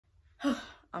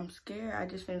I'm scared. I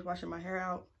just finished washing my hair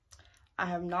out. I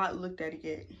have not looked at it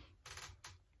yet.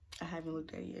 I haven't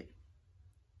looked at it yet.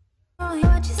 $1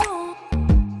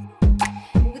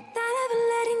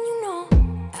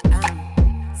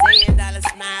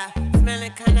 smile,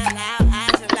 smelling kinda loud,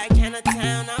 eyes are like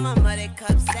Chinatown. I'm a muddy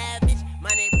cup savage,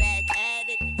 money bag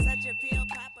addict, such a pill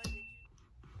popper.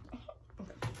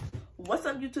 What's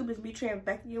up, YouTube? It's me, Tran,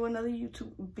 back with you another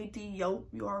YouTube video.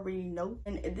 You already know.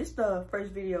 And this is the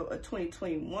first video of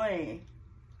 2021,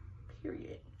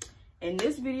 period. In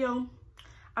this video,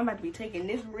 I'm about to be taking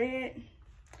this red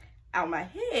out my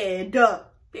head,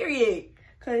 period.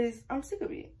 Because I'm sick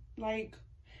of it. Like,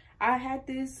 I had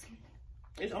this,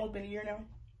 it's almost been a year now.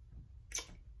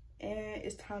 And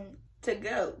it's time to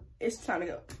go. It's time to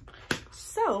go.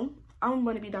 So, I'm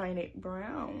going to be dyeing it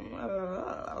brown.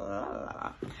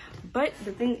 But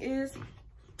the thing is,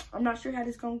 I'm not sure how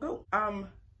this going to go. I'm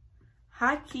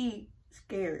high-key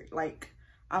scared. Like,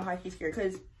 I'm high-key scared.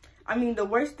 Because, I mean, the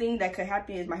worst thing that could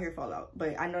happen is my hair fall out.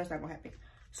 But I know it's not going to happen.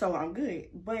 So, I'm good.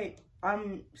 But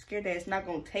I'm scared that it's not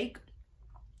going to take.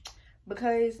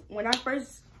 Because when I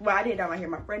first, well, I didn't dye my hair.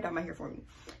 My friend dyed my hair for me.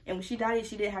 And when she dyed it,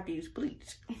 she didn't have to use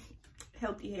bleach.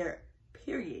 Healthy hair,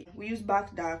 period. We use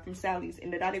box dye from Sally's.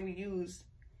 And the dye that we use,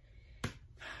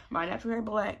 my natural hair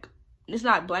black. It's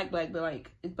not black, but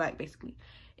like, it's black basically.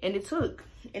 And it took,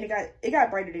 and it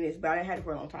got brighter than this, but I had it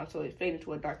for a long time. So it faded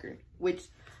into a darker, which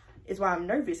is why I'm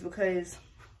nervous, because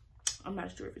I'm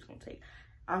not sure if it's going to take.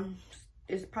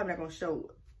 It's probably not going to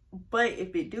show. But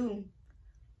if it do,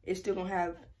 it's still going to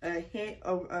have a hint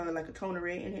of like a tone of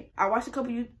red in it. I watched a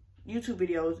couple YouTube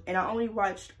videos, and I only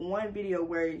watched one video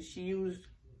where she used,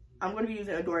 I'm going to be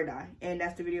using Adore dye, and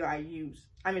that's the video I used.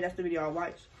 I mean, that's the video I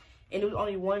watched. And there was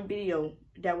only one video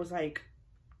that was like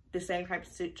the same type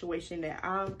of situation that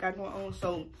I got going on.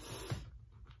 So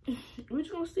we're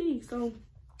just gonna see. So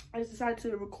I just decided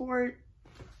to record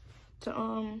to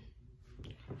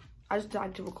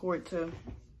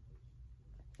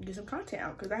get some content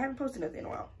out, because I haven't posted nothing in a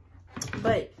while.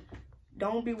 But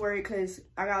don't be worried, because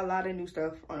I got a lot of new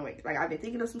stuff on the way. Like, I've been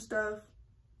thinking of some stuff.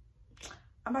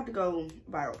 I'm about to go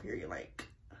viral, period. Like,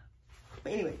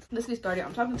 but anyways, let's get started.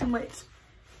 I'm talking too much.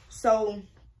 So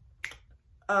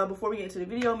before we get into the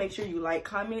video, make sure you like,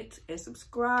 comment, and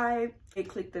subscribe, and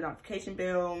click the notification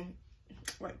bell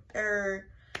right there.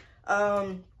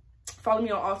 Follow me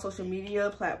on all social media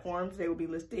platforms. They will be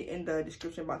listed in the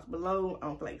description box below. I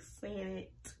don't feel like saying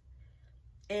it.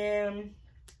 And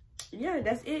yeah,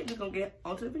 that's it. We're gonna get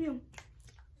onto the video.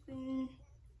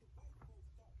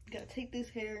 Gotta take this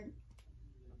hair.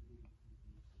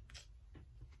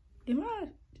 Did my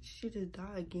shit just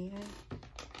die again?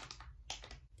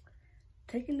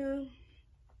 Taking the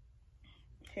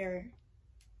hair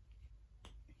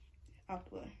out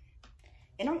the way.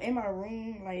 And I'm in my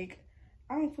room, like,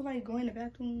 I don't feel like going to the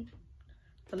bathroom.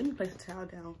 So let me place a towel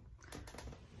down.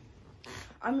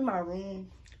 I'm in my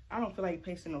room. I don't feel like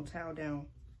placing no towel down.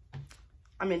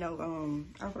 I mean, no, I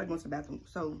don't feel like going to the bathroom.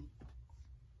 So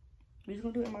we're just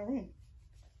gonna do it in my room.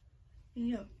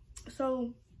 Yeah.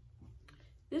 So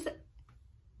this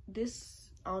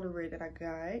all the red that I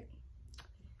got.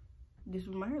 This is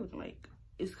what my hair looking like.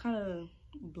 It's kind of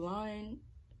blind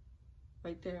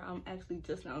right there. I'm actually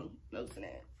just now noticing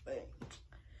that. But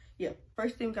yeah,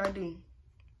 first thing we gotta do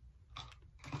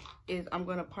is I'm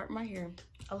gonna part my hair.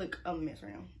 I look a mess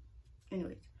right now.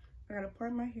 Anyways, I gotta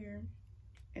part my hair,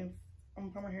 and I'm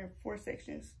gonna part my hair in 4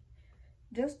 sections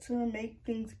just to make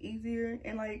things easier.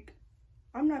 And like,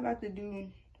 I'm not about to do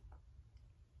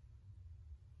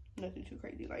nothing too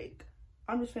crazy. Like,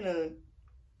 I'm just gonna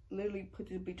literally put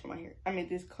this bleach on my hair. I mean,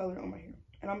 this color on my hair.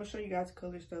 And I'm gonna show you guys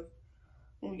color stuff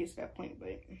when we get to that point.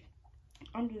 But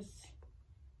I'm just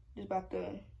about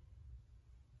to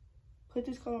put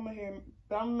this color on my hair.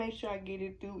 But I'm gonna make sure I get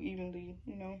it through evenly,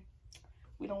 you know.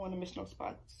 We don't want to miss no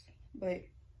spots. But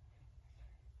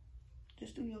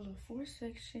just do your little 4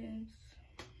 sections.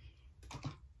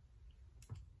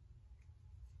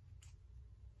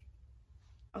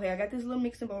 Okay, I got this little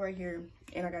mixing bowl right here,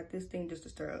 and I got this thing just to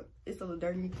stir up. It's a little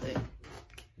dirty, but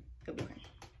it'll be okay.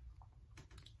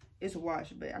 It's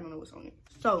washed, but I don't know what's on it.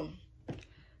 So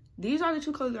these are the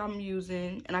 2 colors that I'm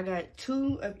using, and I got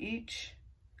 2 of each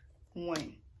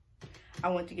one. I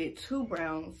want to get 2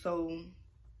 browns, so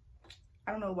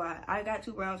I don't know why. I got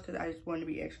 2 browns because I just wanted to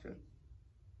be extra,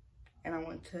 and I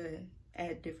want to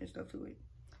add different stuff to it.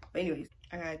 But anyways,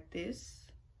 I got this,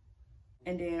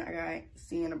 and then I got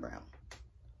sienna brown.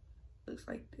 Looks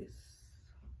like this.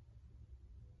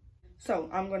 So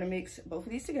I'm going to mix both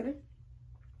of these together,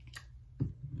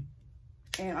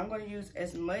 and I'm going to use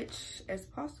as much as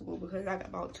possible because I got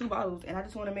about 2 bottles, and I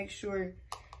just want to make sure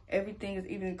everything is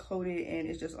even coated, and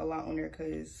it's just a lot on there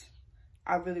because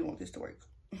I really want this to work.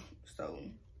 So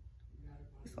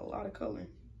it's a lot of color.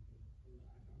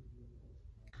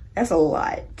 That's a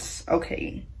lot.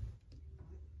 Okay.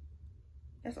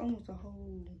 That's almost a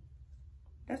whole,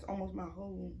 that's almost my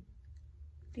whole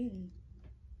thing.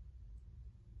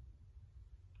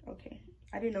 Okay.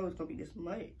 I didn't know it was gonna be this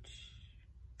much.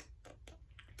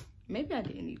 Maybe I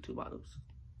didn't need 2 bottles.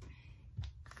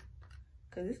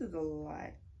 Cause this is a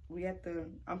lot. We have to,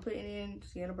 I'm putting in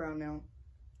sienna brown now.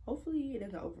 Hopefully it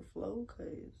doesn't overflow,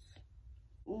 cause,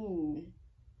 ooh.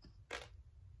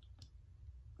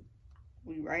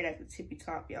 We right at the tippy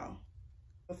top, y'all.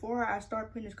 Before I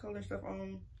start putting this color stuff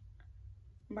on,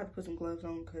 I'm about to put some gloves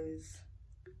on because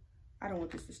I don't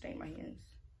want this to stain my hands.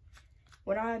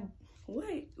 What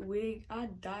wig, I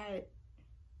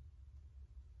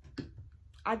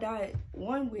dyed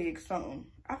one wig something.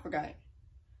 I forgot.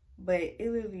 But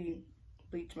it literally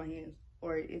bleached my hands,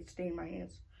 or it stained my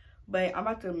hands. But I'm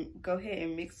about to go ahead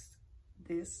and mix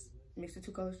the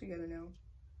 2 colors together now.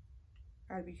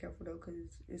 I gotta be careful though,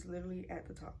 because it's literally at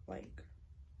the top, like.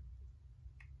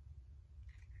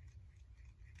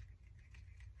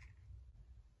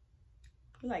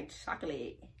 It like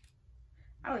chocolate.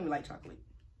 I don't even like chocolate,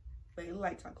 but it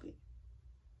like chocolate.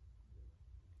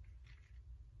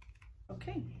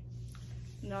 Okay,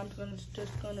 now I'm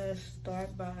just gonna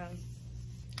start by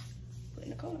putting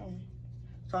the color on.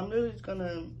 So I'm literally just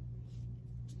gonna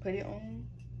put it on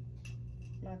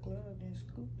my glove and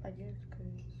scoop, I guess,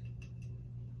 cause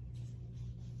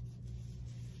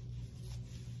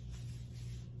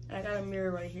I got a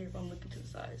mirror right here if I'm looking to the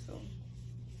side, so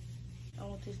I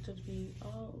want this to be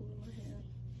all over my hand.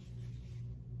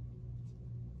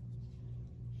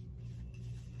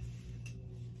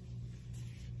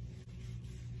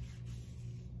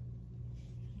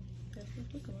 That's what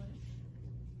it's looking like.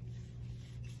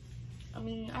 I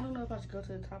mean, I don't know if I should go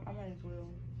to the top. I might as well.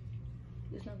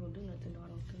 It's not gonna do nothing though, I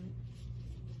don't think.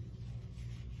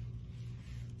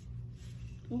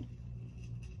 Oop.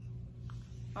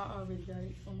 I already got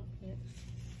it on my pants.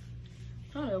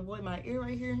 I'm trying to avoid my ear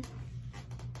right here.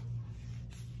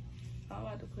 I'm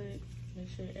about to make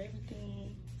sure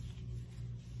everything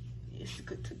is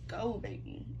good to go,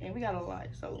 baby. And we got a lot,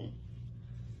 so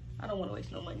I don't want to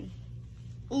waste no money.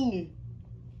 Ooh,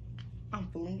 I'm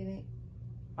flinging it.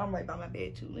 I'm right by my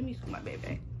bed too. Let me scoot my bed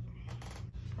back.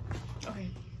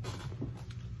 Okay,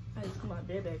 I just scoot my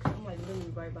bed back because I'm like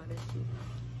literally right by that shit.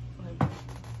 Okay.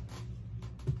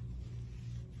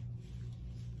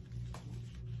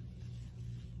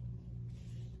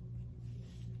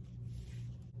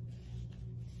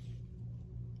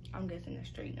 I'm guessing that's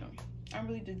straight now. I'm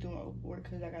really just doing overboard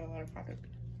because I got a lot of product.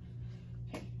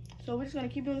 Okay, so we're just gonna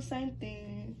keep doing the same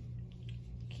thing.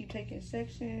 Keep taking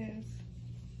sections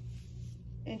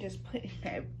and just putting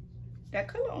that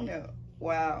color on there.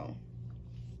 Wow,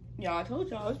 y'all, I told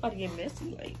y'all it's about to get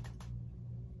messy. Like,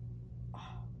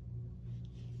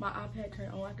 my iPad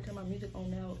turned on. I can turn my music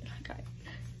on now. And I got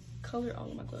color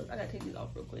all on my clothes. I gotta take these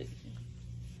off real quick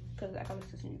because I gotta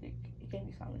listen to music. It can't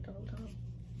be silent the whole time.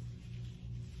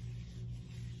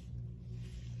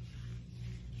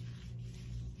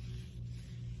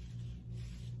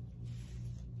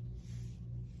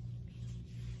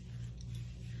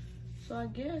 So I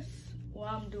guess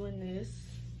while I'm doing this,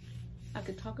 I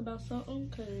could talk about something,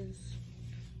 because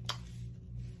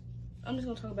I'm just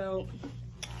gonna talk about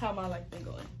how my life been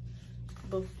going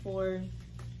before,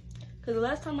 because the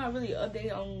last time I really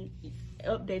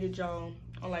updated y'all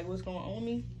on like what's going on with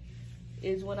me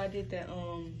is when I did that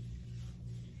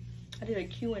I did a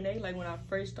Q&A, like when I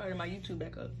first started my YouTube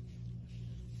back up,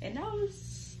 and that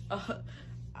was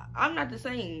I'm not the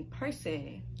same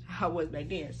person I was back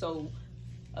then, so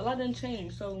a lot didn't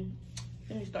change. So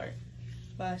let me start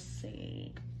by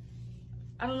saying,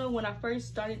 I don't know, when I first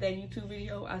started that YouTube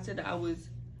video, I said that I was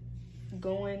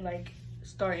going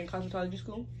starting cosmetology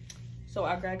school. So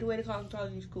I graduated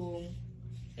cosmetology school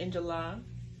in July.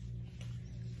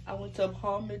 I went to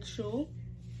Paul Mitchell,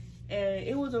 and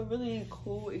it was a really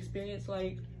cool experience.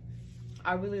 Like,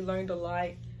 I really learned a lot,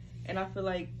 and I feel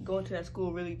like going to that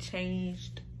school really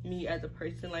changed me as a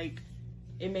person. Like,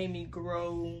 it made me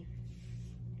grow.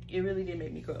 It really did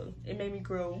make me grow. It made me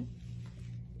grow.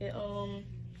 It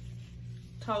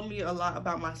taught me a lot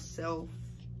about myself,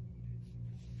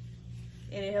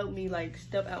 and it helped me like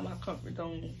step out my comfort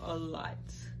zone a lot,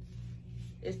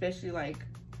 especially like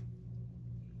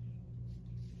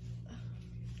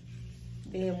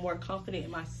being more confident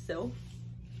in myself.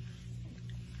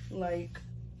 Like,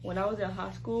 when I was in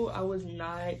high school, I was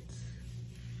not,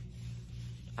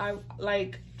 I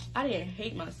didn't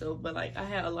hate myself, but like I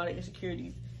had a lot of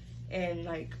insecurities. and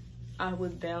like I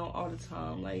was down all the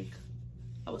time. Like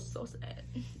I was so sad,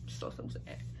 so sad,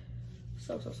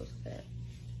 so sad.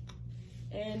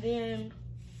 And then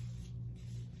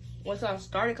once I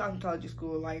started cosmetology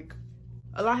school, like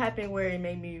a lot happened where it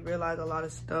made me realize a lot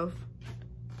of stuff,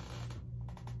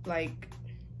 like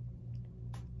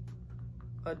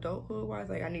adulthood wise.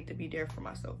 Like I need to be there for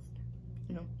myself,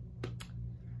 you know.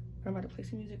 I'm about to play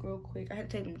some music real quick. I had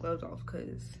to take them gloves off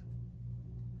because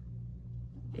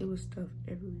it was stuff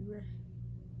everywhere.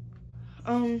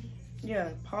 Yeah,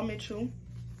 Paul Mitchell,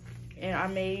 and I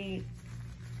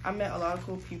met a lot of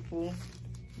cool people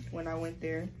when I went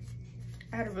there.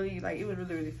 I had a really, like, it was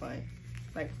really fun,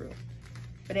 like for real.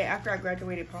 But then after I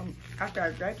graduated,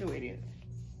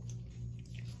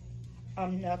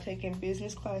 I'm now taking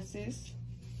business classes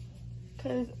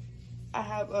because I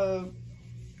have a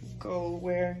goal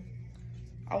where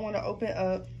I want to open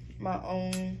up my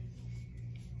own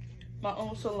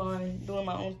salon, doing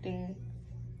my own thing.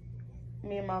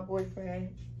 Me and my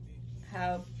boyfriend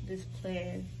have this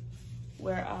plan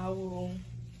where I will,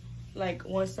 like,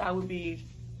 one side would be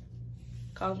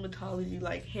cosmetology,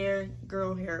 like hair,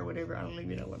 girl hair or whatever. I don't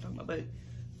even know what I'm talking about, but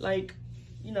like,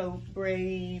 you know,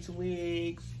 braids,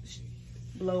 wigs,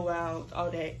 blowouts,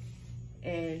 all that.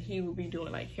 And he would be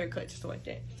doing like haircuts, stuff like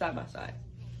that, side by side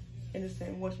in the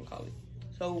same whatchamacallit.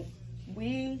 So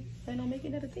we plan on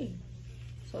making that a thing.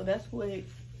 So that's what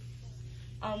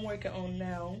I'm working on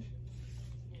now.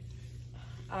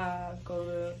 I go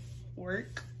to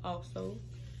work also.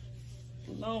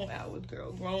 Long hours,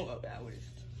 girl, grown up hours.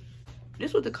 This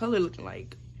is what the color looking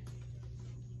like.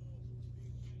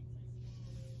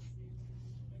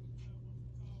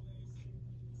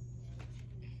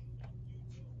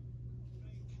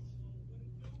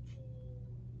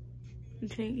 You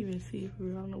can't even see it for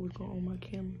real. I don't know what's going on my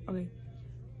camera. Okay,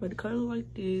 but the color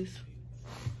like this.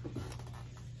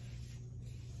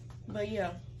 But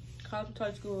yeah,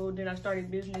 cosmetology school. Then I started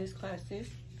business classes.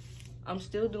 I'm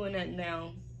still doing that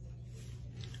now,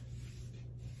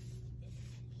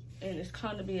 and it's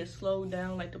kind of being slowed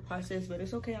down, like the process. But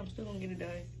it's okay. I'm still gonna get it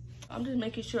done. I'm just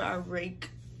making sure I rake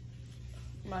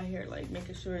my hair, like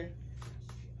making sure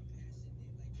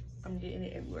I'm getting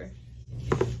it everywhere.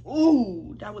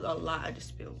 Ooh, that was a lot I just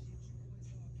spilled.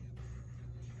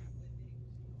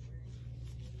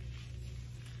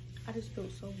 I just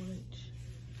spilled so much.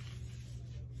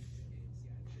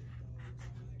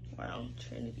 Wow,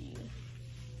 Trinity.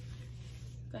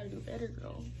 Gotta do better,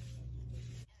 girl.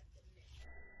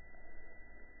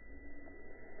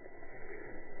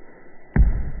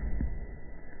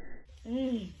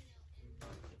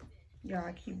 Yeah,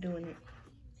 I keep doing it.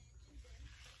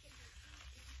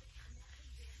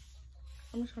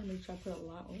 I'm just trying to make sure I put a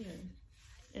lot on there.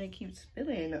 And it keeps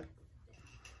spilling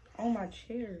on my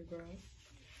chair, bro.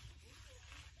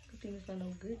 Good thing it's not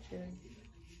no good chair.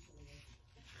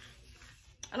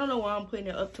 I don't know why I'm putting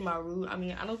it up to my root. I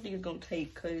mean, I don't think it's gonna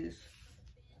take because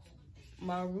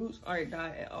my roots aren't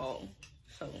dyed at all.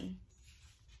 So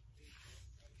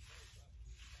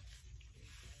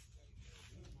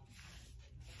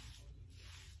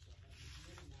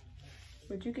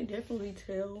but you can definitely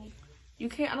tell. You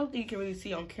can't, I don't think you can really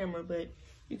see on camera, but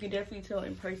you can definitely tell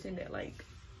in person that like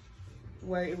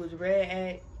where it was red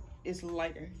at, it's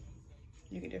lighter.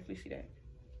 You can definitely see that.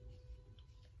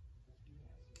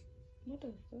 What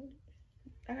the fuck?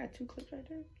 I got 2 clips right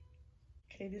there.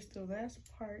 Okay, this is the last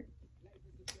part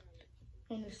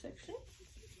on this section.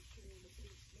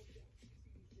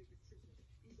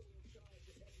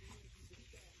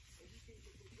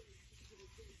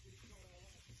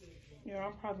 Yeah,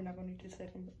 I'm probably not gonna need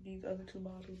these other 2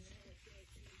 bottles.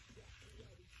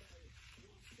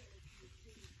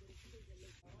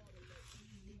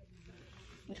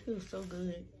 It feels so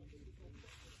good.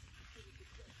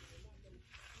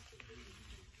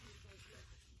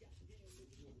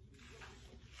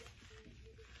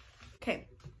 Okay,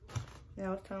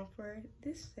 now it's time for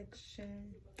this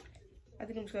section. I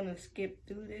think I'm just gonna skip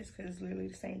through this because it's literally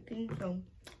the same thing. So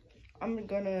I'm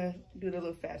gonna do the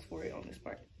little fast forward on this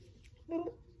part.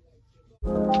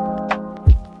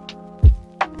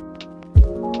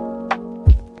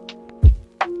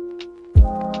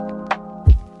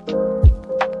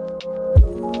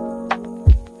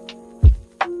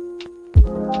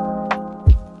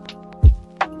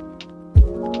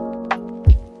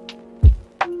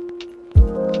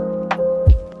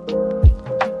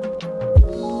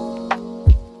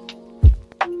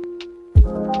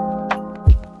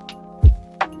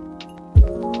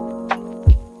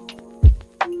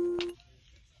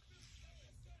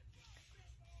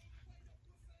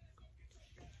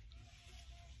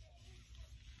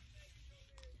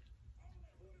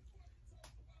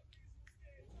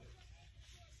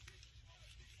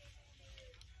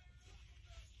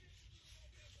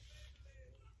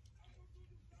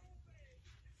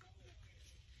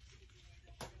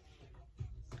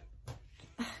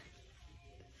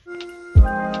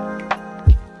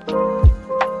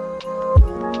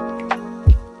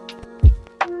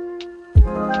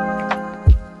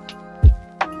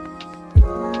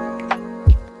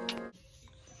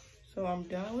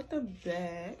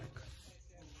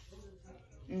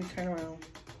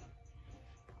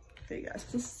 so you guys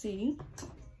can see.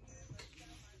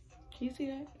 Can you see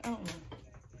that? I don't know.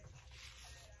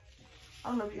 I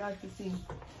don't know if you guys can see,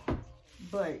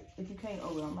 but if you can't,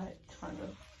 oh well, I might try to.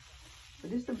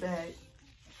 But this is the bag.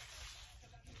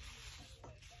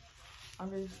 I'm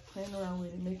just playing around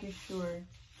with it, making sure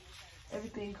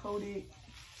everything coated.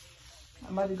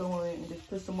 I'm about to go in and just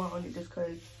put some more on it just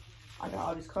because I got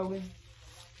all this coating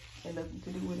and nothing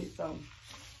to do with it. So,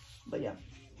 but yeah,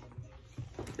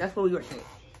 that's what we working with.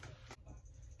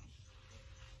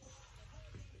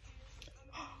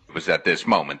 It was at this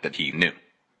moment that he knew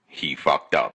he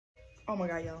fucked up. Oh my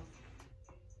god, y'all.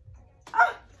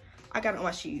 Ah! I got it on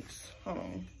my sheets. Hold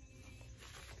on.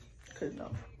 Cause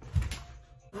no.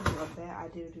 This is a bad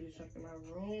idea to do this in my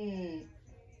room.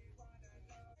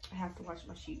 I have to wash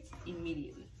my sheets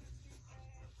immediately.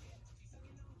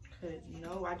 Cause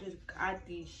no, I just got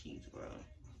these sheets, bro.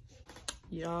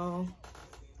 Y'all.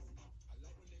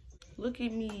 Look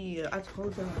at me. I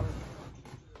told y'all.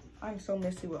 I'm so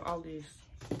messy with all this.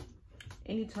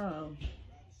 Anytime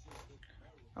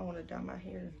I want to dye my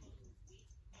hair,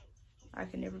 I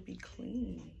can never be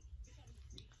clean.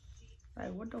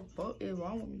 Like, what the fuck is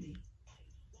wrong with me?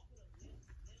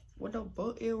 What the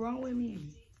fuck is wrong with me?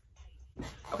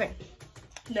 Okay,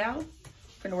 now I'm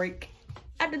gonna work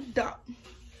at the top.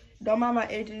 Don't mind my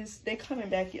edges, they coming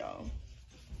back, y'all.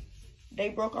 They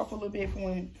broke off a little bit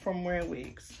from wearing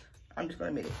wigs. I'm just gonna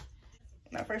admit it.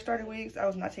 When I first started wigs, I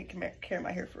was not taking care of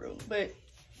my hair for real, but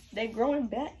they growing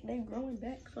back,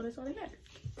 so that's all that matters.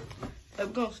 So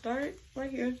we're gonna start right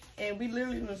here, and we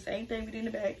literally do the same thing we did in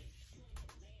the back.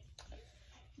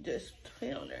 Just put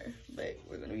it on there, but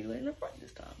we're gonna be laying in the front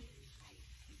this time.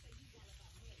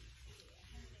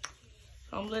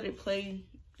 So I'm gonna let it play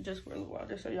just for a little while,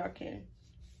 just so y'all can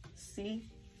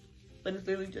see. But it's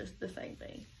literally just the same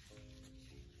thing.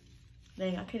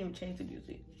 Dang, I can't even change the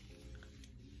music.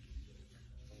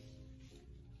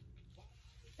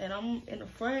 And I'm in the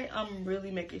front, I'm really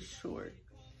making sure.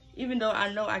 Even though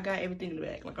I know I got everything in the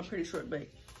back, like I'm pretty sure, but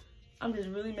I'm just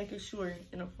really making sure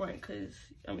in the front, cause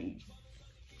I mean,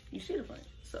 you see the front,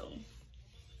 so,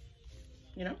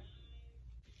 you know?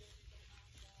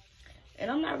 And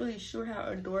I'm not really sure how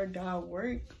a door dye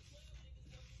work.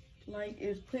 Like,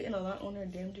 it's putting a lot on there,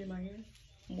 damaging my hair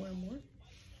more and more.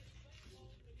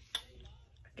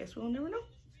 I guess we'll never know.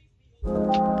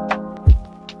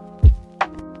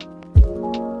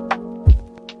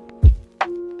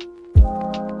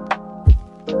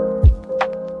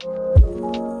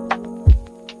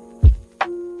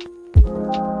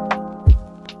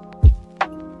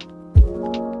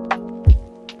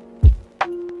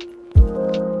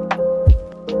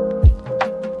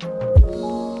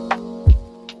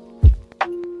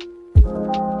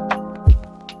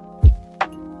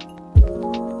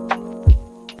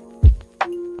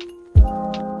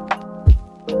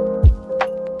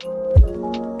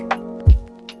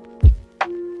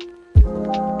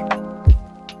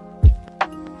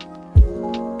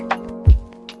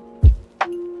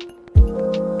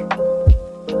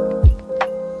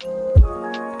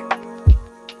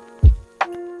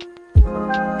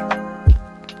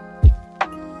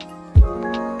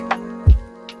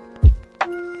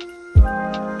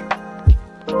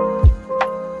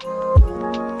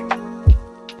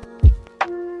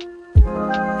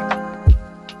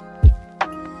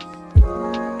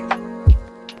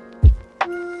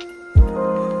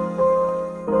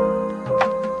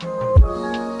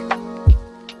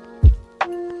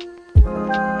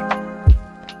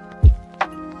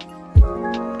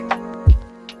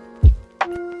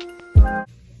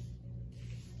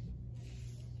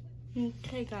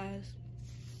 Okay guys,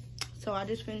 so I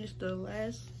just finished the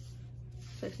last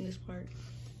section, this part,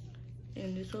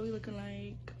 and this is what we looking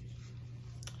like.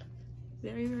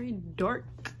 Very, very dark.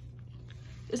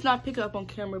 It's not pick up on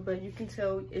camera, but you can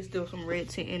tell it's still some red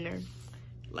tint in there,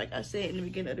 like I said in the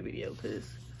beginning of the video, because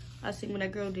I seen when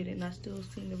that girl did it and I still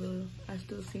seen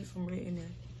some red in there.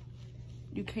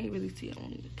 You can't really see it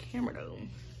on the camera though,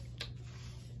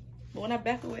 but when I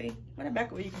back away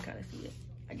you can kind of see it,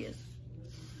 I guess.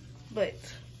 But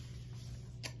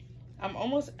I'm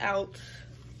almost out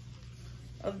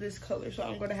of this color, so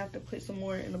I'm gonna have to put some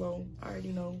more in the bowl. I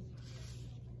already know.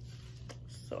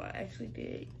 So I actually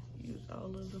did use all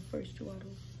of the first two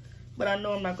bottles, but I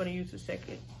know I'm not gonna use the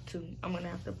second two. I'm gonna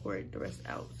have to pour the rest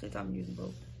out since I'm using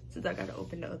both, since I gotta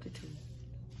open the other two.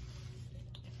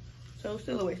 So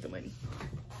still a waste of money.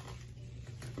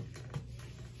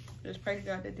 Just pray to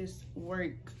God that this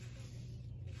works,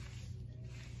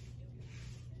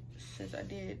 since I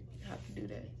did have to do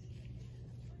that.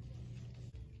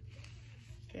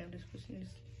 Okay, I'm just pushing this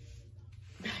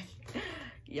back.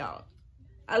 Y'all,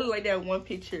 I look like that one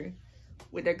picture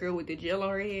with that girl with the gel on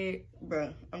her head.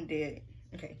 Bruh, I'm dead.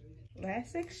 Okay,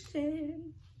 last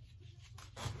section.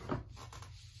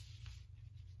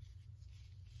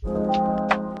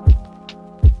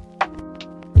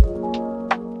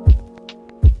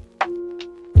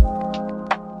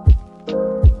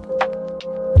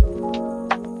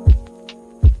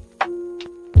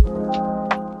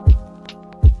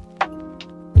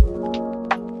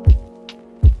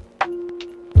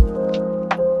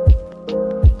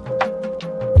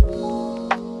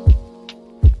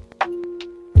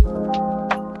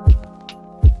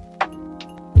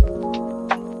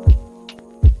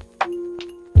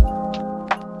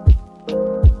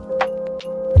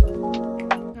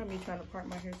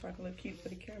 My hair so I can look cute for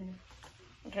the camera.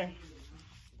 Okay.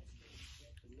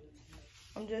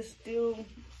 I'm just still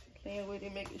playing with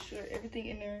it, making sure everything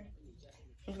in there.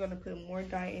 I'm just gonna put more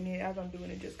dye in it as I'm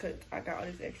doing it just cause I got all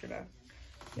this extra dye.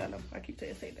 Y'all know I keep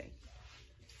saying the same thing.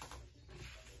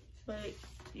 But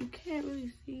you can't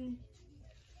really see.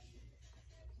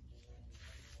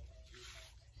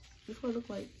 This is what it looks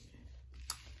like.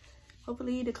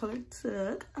 Hopefully the color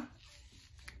took.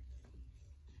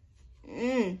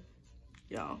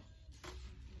 Y'all.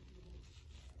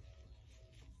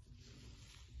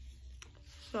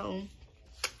 So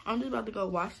I'm just about to go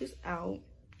wash this out,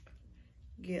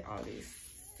 get all this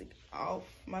off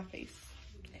my face,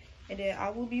 and then I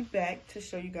will be back to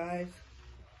show you guys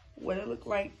what it look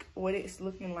like, what it's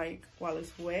looking like while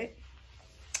it's wet.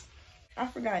 I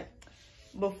forgot,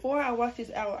 before I wash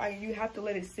this out, you have to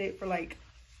let it sit for like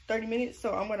 30 minutes.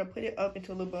 So I'm gonna put it up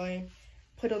into a little bun,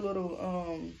 put a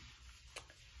little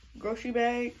grocery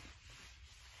bag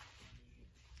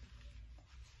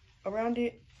around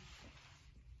it,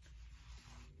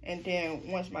 and then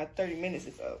once my 30 minutes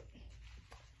is up,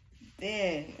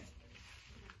 then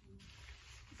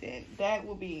that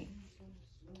will be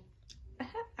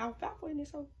alfalfa in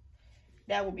this hole.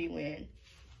 That will be when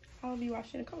I'll be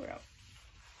washing the color out.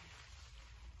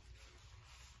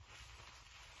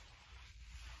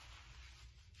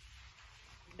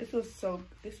 This feels so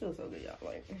good, y'all.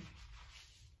 Like,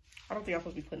 I don't think I'm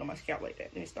supposed to be putting on my scalp like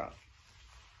that. Let me stop.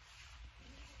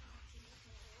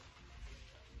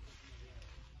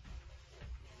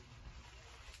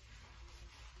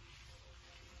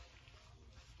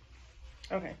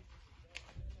 Okay.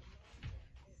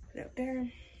 Put it up there.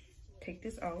 Take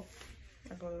this off.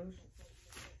 My gloves.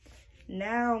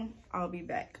 Now I'll be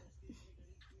back.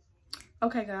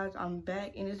 Okay, guys, I'm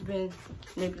back, and it's been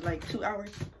maybe like 2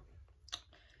 hours.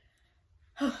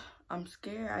 I'm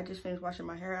scared. I just finished washing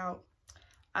my hair out.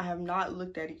 I have not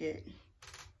looked at it yet.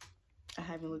 I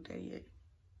haven't looked at it yet.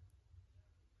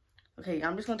 Okay,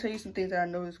 I'm just gonna tell you some things that I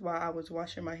noticed while I was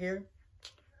washing my hair.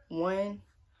 One,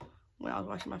 when I was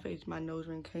washing my face, my nose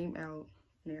ring came out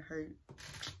and it hurt.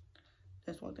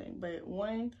 That's one thing. But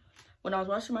one, when I was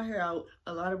washing my hair out,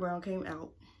 a lot of brown came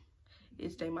out.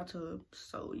 It stained my tub,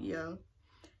 so yeah.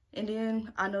 And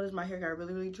then I noticed my hair got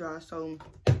really, really dry, so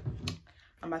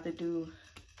I'm about to do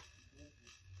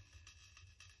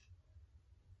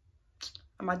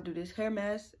this hair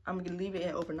mask. I'm gonna leave it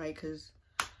in overnight because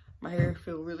my hair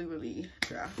feel really, really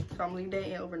dry. So I'm gonna leave that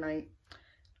in overnight.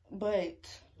 But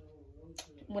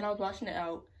when I was washing it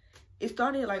out, it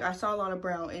started like I saw a lot of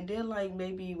brown, and then like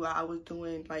maybe while I was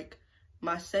doing like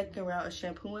my second round of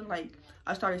shampooing, like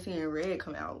I started seeing red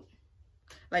come out.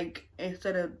 Like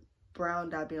instead of brown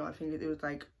dye being on my fingers, it was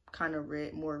like kind of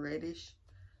red, more reddish.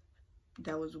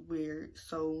 That was weird.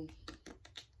 So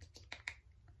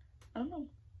I don't know,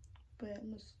 but I'm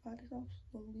gonna slide this off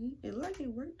slowly. It looked like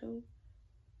it worked though.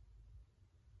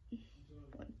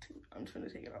 1, 2. I'm just gonna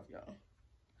take it off, y'all.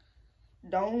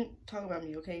 Don't talk about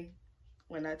me, okay?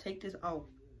 When I take this off,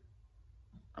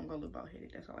 I'm gonna look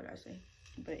bald-headed. That's all I gotta say.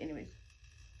 But anyways,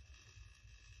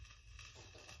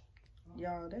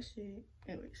 y'all, that shit.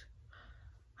 Anyways,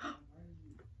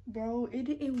 bro, it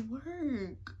didn't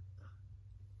work.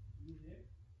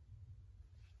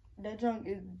 That junk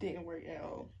didn't work at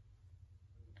all.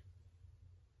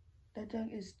 That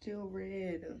junk is still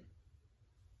red.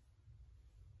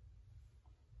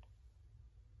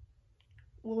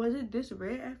 Well, was it this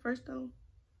red at first though?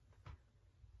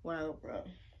 Wow, bro.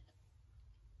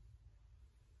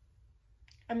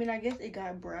 I mean, I guess it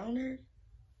got browner.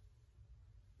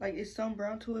 Like, it's some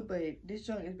brown to it, but this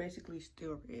junk is basically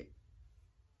still red.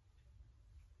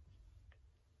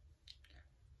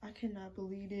 I cannot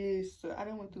believe this. I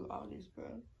done went through all this,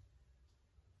 bro.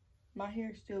 My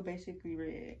hair is still basically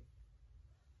red.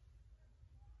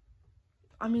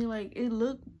 I mean, like, it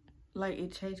looked like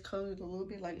it changed colors a little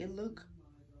bit. Like, it looked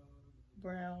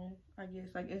brown, I guess.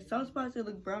 Like, in some spots, it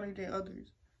looked browner than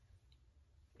others.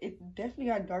 it definitely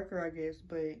got darker, I guess,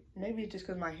 but maybe it's just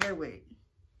because my hair wet.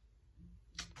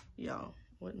 Y'all,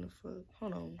 what in the fuck?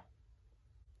 Hold on.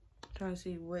 I'm trying to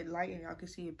see what lighting y'all can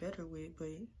see it better with, but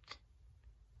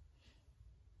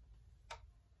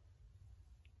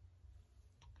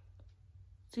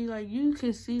see, like, you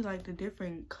can see, like, the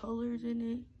different colors in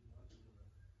it.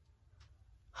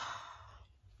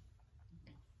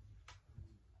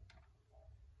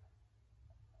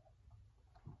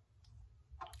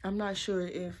 I'm not sure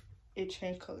if it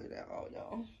changed colors at all,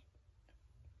 y'all.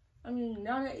 I mean,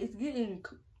 now that it's getting...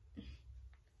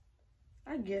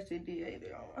 I guess it did,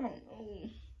 y'all. I don't know.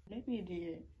 Maybe it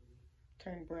did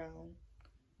turn brown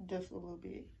just a little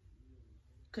bit.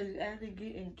 Because as it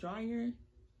getting drier,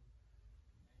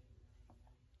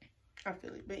 I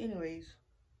feel it. But anyways,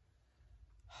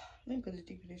 let me put this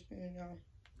deep conditioner in, y'all.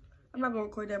 I'm not going to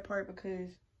record that part because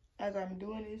as I'm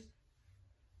doing this,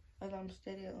 as I'm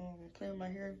steady playing with my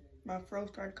hair, my fro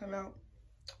starting to come out.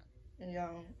 And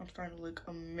y'all, I'm starting to look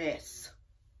a mess.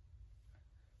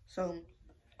 So,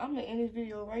 I'm going to end this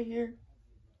video right here.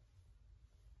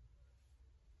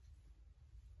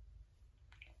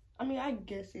 I mean, I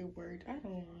guess it worked. I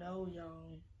don't know,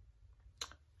 y'all.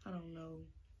 I don't know.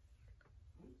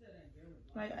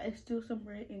 Like, it's still some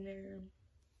red in there.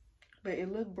 But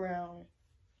it looked brown,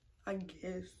 I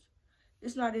guess.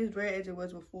 It's not as red as it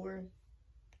was before.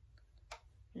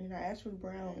 And I asked for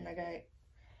brown, and I got...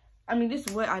 I mean, this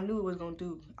is what I knew it was going to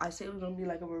do. I said it was going to be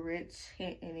like a red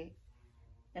tint in it.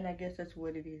 And I guess that's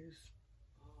what it is.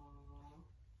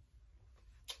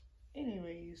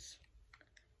 Anyways,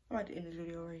 I'm about to end this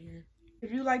video right here.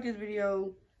 If you like this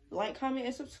video, like, comment,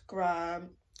 and subscribe.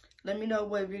 Let me know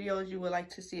what videos you would like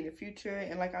to see in the future.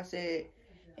 And like I said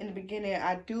in the beginning,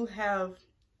 I do have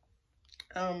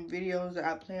videos that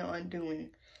I plan on doing.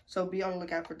 So be on the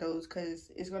lookout for those because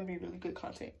it's going to be really good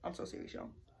content. I'm so serious, y'all.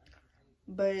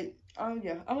 But,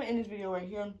 yeah, I'm going to end this video right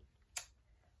here.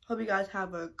 Hope you guys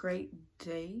have a great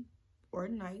day or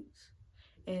night.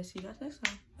 And see you guys next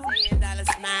time. $1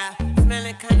 smile,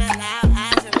 smelling kinda loud,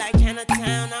 eyes are like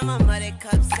Chinatown. I'm a muddy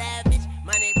cup savage,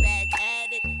 money bag.